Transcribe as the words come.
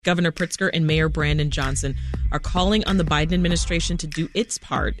Governor Pritzker and Mayor Brandon Johnson are calling on the Biden administration to do its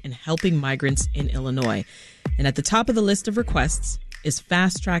part in helping migrants in Illinois. And at the top of the list of requests is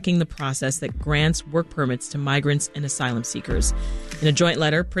fast-tracking the process that grants work permits to migrants and asylum seekers. In a joint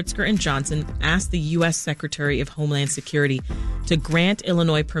letter, Pritzker and Johnson asked the U.S. Secretary of Homeland Security to grant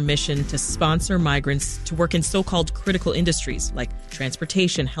Illinois permission to sponsor migrants to work in so-called critical industries like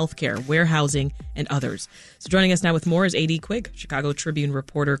transportation, healthcare, warehousing, and others. So joining us now with more is A.D. Quigg, Chicago Tribune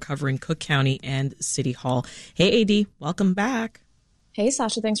reporter covering Cook County and City Hall. Hey, A.D., welcome back. Hey,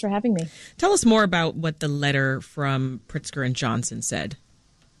 Sasha, thanks for having me. Tell us more about what the letter from Pritzker and Johnson said.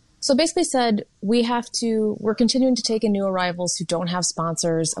 So basically said, we're continuing to take in new arrivals who don't have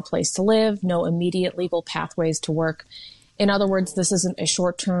sponsors, a place to live, no immediate legal pathways to work. In other words, this isn't a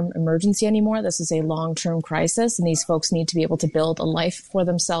short-term emergency anymore. This is a long-term crisis, and these folks need to be able to build a life for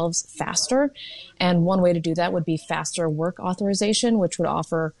themselves faster. And one way to do that would be faster work authorization, which would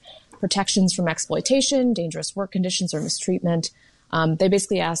offer protections from exploitation, dangerous work conditions, or mistreatment. They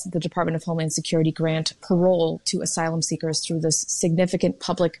basically asked that the Department of Homeland Security grant parole to asylum seekers through this significant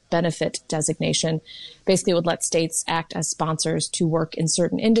public benefit designation. Basically, it would let states act as sponsors to work in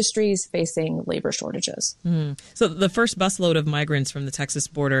certain industries facing labor shortages. So the first busload of migrants from the Texas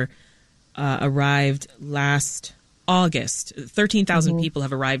border arrived last August. 13,000 people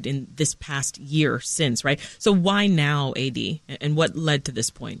have arrived in this past year since, right? So why now, AD? And what led to this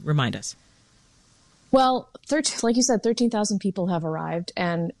point? Remind us. Well, like you said, 13,000 people have arrived.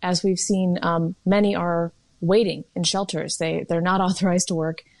 And as we've seen, many are waiting in shelters. They're not authorized to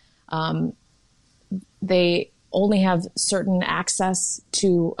work. They only have certain access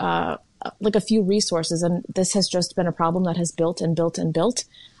to like a few resources. And this has just been a problem that has built and built and built.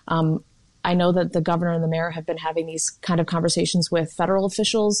 I know that the governor and the mayor have been having these kind of conversations with federal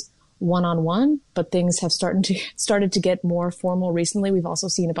officials one-on-one, but things have started to get more formal recently. We've also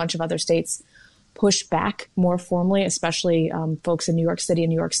seen a bunch of other states push back more formally, especially folks in New York City and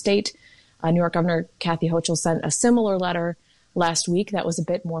New York State. New York Governor Kathy Hochul sent a similar letter last week that was a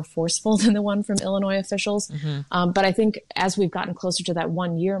bit more forceful than the one from Illinois officials. But I think as we've gotten closer to that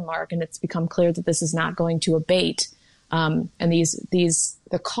 1 year mark and it's become clear that this is not going to abate, and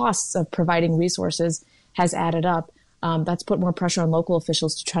the costs of providing resources has added up, that's put more pressure on local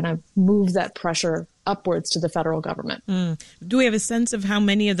officials to try to move that pressure upwards to the federal government. Do we have a sense of how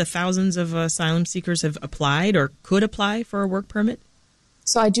many of the thousands of asylum seekers have applied or could apply for a work permit?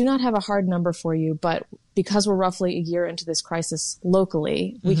 So I do not have a hard number for you, but because we're roughly a year into this crisis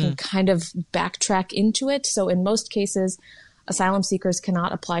locally, we can kind of backtrack into it. So in most cases, asylum seekers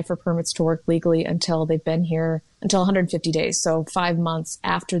cannot apply for permits to work legally until they've been here until 150 days. So 5 months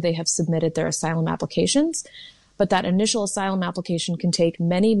after they have submitted their asylum applications. But that initial asylum application can take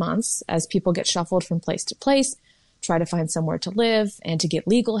many months as people get shuffled from place to place, try to find somewhere to live, and to get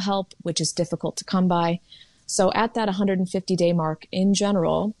legal help, which is difficult to come by. So at that 150-day mark, in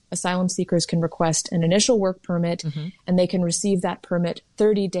general, asylum seekers can request an initial work permit, and they can receive that permit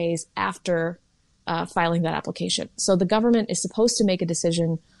 30 days after filing that application. So the government is supposed to make a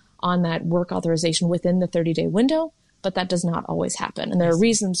decision on that work authorization within the 30-day window, but that does not always happen. And there are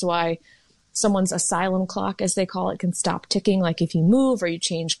reasons why someone's asylum clock, as they call it, can stop ticking, like if you move or you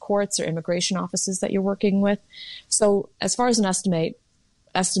change courts or immigration offices that you're working with. So as far as an estimate,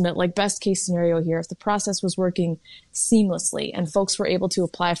 like best case scenario here, if the process was working seamlessly and folks were able to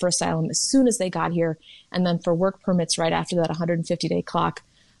apply for asylum as soon as they got here, and then for work permits right after that 150-day clock,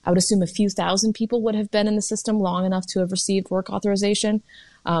 I would assume a few thousand people would have been in the system long enough to have received work authorization.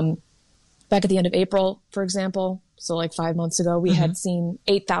 Back at the end of April, for example, so like 5 months ago, we had seen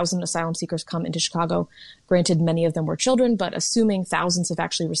 8,000 asylum seekers come into Chicago. Granted, many of them were children, but assuming thousands have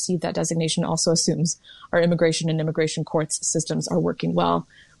actually received that designation also assumes our immigration and immigration courts systems are working well,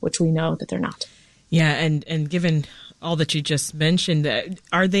 which we know that they're not. Yeah, and given all that you just mentioned,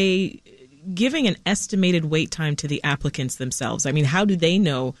 are they giving an estimated wait time to the applicants themselves? I mean, how do they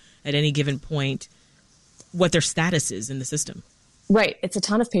know at any given point what their status is in the system? Right. It's a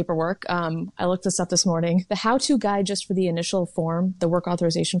ton of paperwork. I looked this up this morning. The how-to guide just for the initial form, the work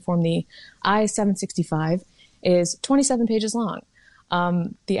authorization form, the I-765, is 27 pages long.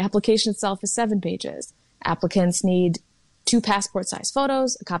 The application itself is 7 pages. Applicants need 2 passport-sized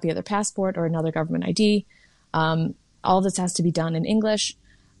photos, a copy of their passport or another government ID. All this has to be done in English.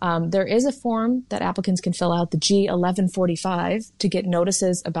 There is a form that applicants can fill out, the G1145, to get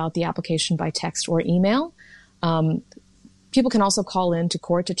notices about the application by text or email. People can also call in to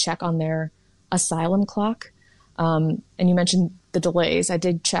court to check on their asylum clock. And you mentioned the delays. I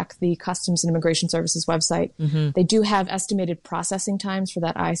did check the Customs and Immigration Services website. They do have estimated processing times for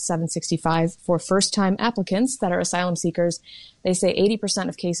that I-765 for first-time applicants that are asylum seekers. They say 80%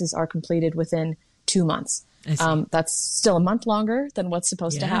 of cases are completed within 2 months. That's still a month longer than what's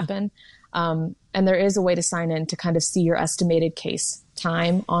supposed to happen. And there is a way to sign in to kind of see your estimated case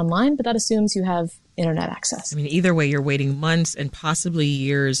time online, but that assumes you have internet access. I mean, either way, you're waiting months and possibly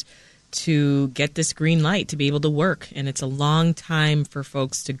years to get this green light to be able to work. And it's a long time for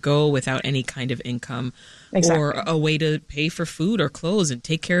folks to go without any kind of income or a way to pay for food or clothes and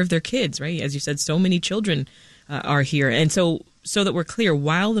take care of their kids, right? As you said, so many children are here. And so that we're clear,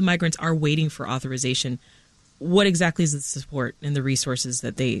 while the migrants are waiting for authorization, what exactly is the support and the resources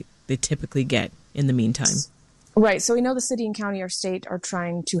that they typically get in the meantime? Right. So we know the city and county or state are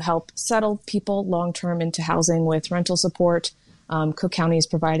trying to help settle people long-term into housing with rental support. Cook County is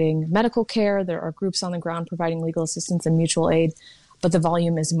providing medical care. There are groups on the ground providing legal assistance and mutual aid, but the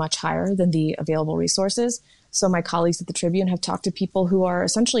volume is much higher than the available resources. So my colleagues at the Tribune have talked to people who are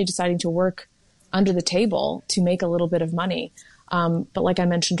essentially deciding to work under the table to make a little bit of money. But like I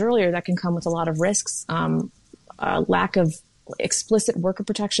mentioned earlier, that can come with a lot of risks, lack of explicit worker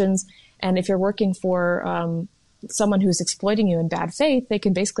protections. And if you're working for someone who's exploiting you in bad faith, they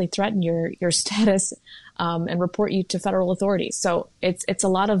can basically threaten your status and report you to federal authorities. So it's a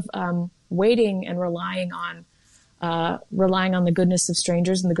lot of waiting and relying on the goodness of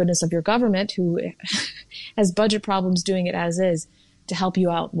strangers and the goodness of your government, who has budget problems doing it as is, to help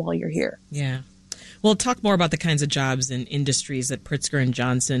you out while you're here. Yeah. Well, talk more about the kinds of jobs and industries that Pritzker and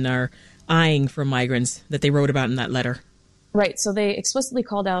Johnson are eyeing for migrants that they wrote about in that letter. Right. So they explicitly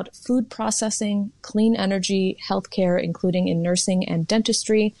called out food processing, clean energy, healthcare, including in nursing and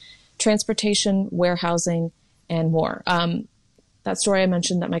dentistry, transportation, warehousing, and more. That story I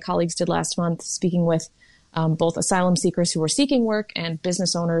mentioned that my colleagues did last month, speaking with both asylum seekers who are seeking work and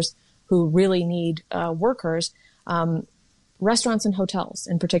business owners who really need workers. Restaurants and hotels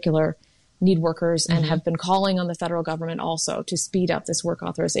in particular need workers and have been calling on the federal government also to speed up this work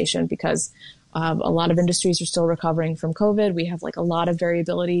authorization, because a lot of industries are still recovering from COVID. We have a lot of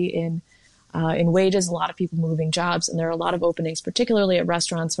variability in wages, a lot of people moving jobs, and there are a lot of openings, particularly at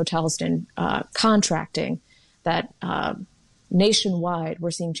restaurants, hotels, and contracting, that nationwide we're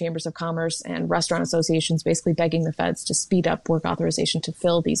seeing chambers of commerce and restaurant associations basically begging the feds to speed up work authorization to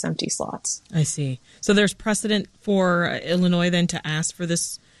fill these empty slots. I see. So there's precedent for Illinois then to ask for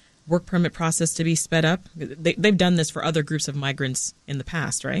this work permit process to be sped up? They've done this for other groups of migrants in the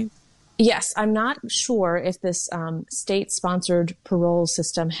past, right? Yes, I'm not sure if this state-sponsored parole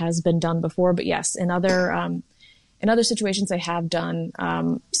system has been done before, but yes, in other situations, they have done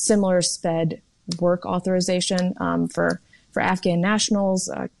similar sped work authorization for Afghan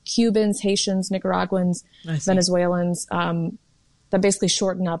nationals, Cubans, Haitians, Nicaraguans, Venezuelans, that basically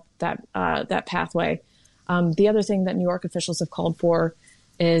shorten up that pathway. The other thing that New York officials have called for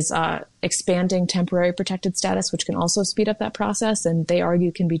is expanding temporary protected status, which can also speed up that process, and they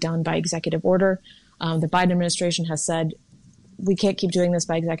argue can be done by executive order. The Biden administration has said, we can't keep doing this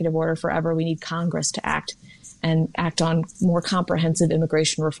by executive order forever. We need Congress to act on more comprehensive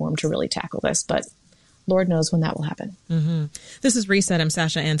immigration reform to really tackle this. But Lord knows when that will happen. Mm-hmm. This is Reset. I'm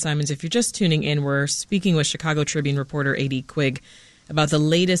Sasha Ann Simons. If you're just tuning in, we're speaking with Chicago Tribune reporter A.D. Quigg about the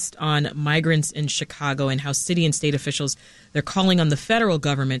latest on migrants in Chicago and how city and state officials, they're calling on the federal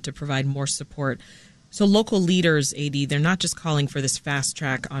government to provide more support. So local leaders, AD, they're not just calling for this fast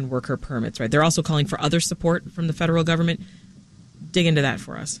track on worker permits, right? They're also calling for other support from the federal government. Dig into that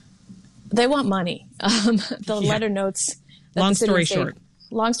for us. They want money. Letter notes. Long story short,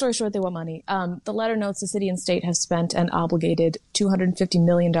 they want money. The letter notes the city and state have spent and obligated $250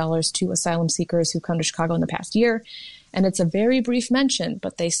 million to asylum seekers who come to Chicago in the past year. And it's a very brief mention,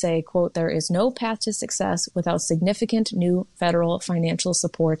 but they say, quote, there is no path to success without significant new federal financial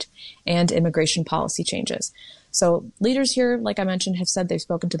support and immigration policy changes. So leaders here, like I mentioned, have said they've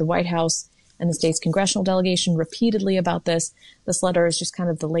spoken to the White House and the state's congressional delegation repeatedly about this. This letter is just kind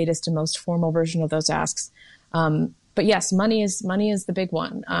of the latest and most formal version of those asks. But yes, money is the big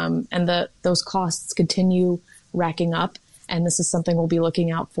one. And those costs continue racking up. And this is something we'll be looking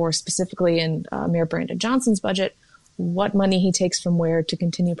out for specifically in Mayor Brandon Johnson's budget. What money he takes from where to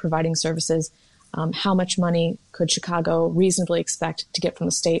continue providing services, how much money could Chicago reasonably expect to get from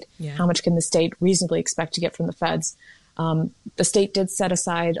the state, how much can the state reasonably expect to get from the feds. The state did set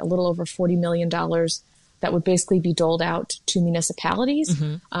aside a little over $40 million that would basically be doled out to municipalities.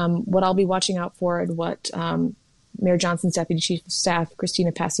 What I'll be watching out for and what Mayor Johnson's Deputy Chief of Staff,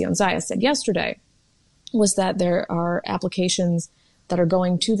 Christina Passion-Zayas, said yesterday was that there are applications that are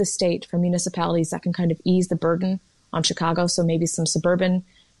going to the state from municipalities that can kind of ease the burden on Chicago. So maybe some suburban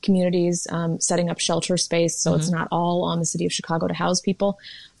communities setting up shelter space, so it's not all on the city of Chicago to house people.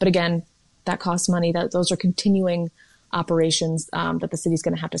 But again, that costs money. Those are continuing operations that the city's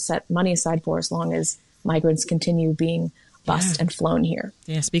going to have to set money aside for as long as migrants continue being bused and flown here.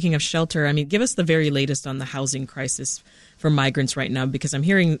 Yeah, speaking of shelter, I mean, give us the very latest on the housing crisis for migrants right now, because I'm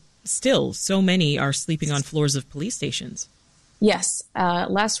hearing still so many are sleeping on floors of police stations. Yes.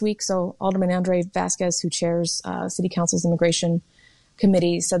 Last week, so Alderman Andre Vasquez, who chairs City Council's Immigration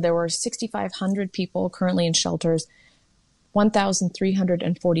Committee, said there were 6,500 people currently in shelters,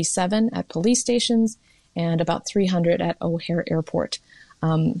 1,347 at police stations, and about 300 at O'Hare Airport.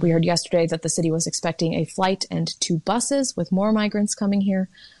 We heard yesterday that the city was expecting a flight and 2 buses with more migrants coming here.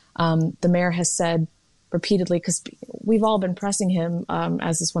 The mayor has said repeatedly, because we've all been pressing him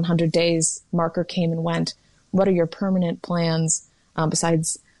as this 100 days marker came and went, what are your permanent plans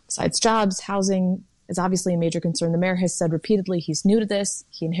besides jobs? Housing is obviously a major concern. The mayor has said repeatedly he's new to this.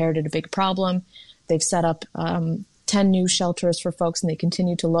 He inherited a big problem. They've set up 10 new shelters for folks, and they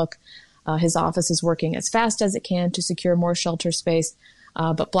continue to look. His office is working as fast as it can to secure more shelter space.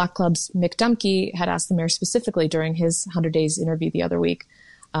 But Black Club's Mick Dumke had asked the mayor specifically during his 100 days interview the other week,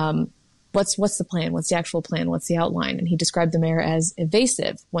 what's the plan? What's the actual plan? What's the outline? And he described the mayor as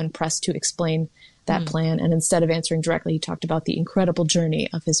evasive when pressed to explain that plan. And instead of answering directly, he talked about the incredible journey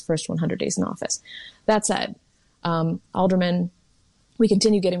of his first 100 days in office. That said, Alderman, we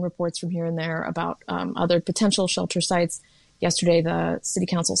continue getting reports from here and there about other potential shelter sites. Yesterday, the City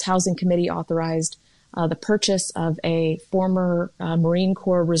Council's Housing Committee authorized the purchase of a former Marine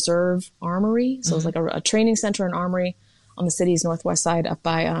Corps Reserve armory. So it's like a training center and armory on the city's northwest side up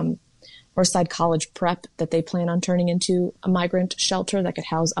by Northside College Prep that they plan on turning into a migrant shelter that could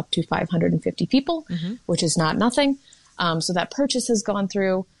house up to 550 people, which is not nothing. So that purchase has gone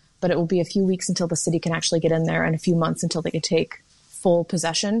through, but it will be a few weeks until the city can actually get in there and a few months until they can take full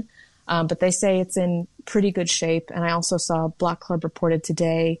possession. But they say it's in pretty good shape. And I also saw Black Club reported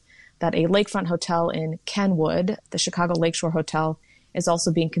today that a lakefront hotel in Kenwood, the Chicago Lakeshore Hotel, is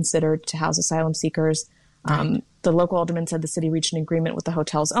also being considered to house asylum seekers. The local alderman said the city reached an agreement with the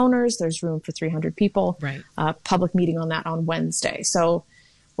hotel's owners. There's room for 300 people. Public meeting on that on Wednesday. So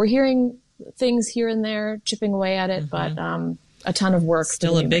we're hearing things here and there, chipping away at it, but a ton of work.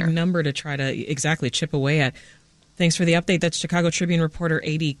 Still a big number to try to chip away at. Thanks for the update. That's Chicago Tribune reporter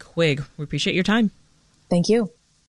A.D. Quigg. We appreciate your time. Thank you.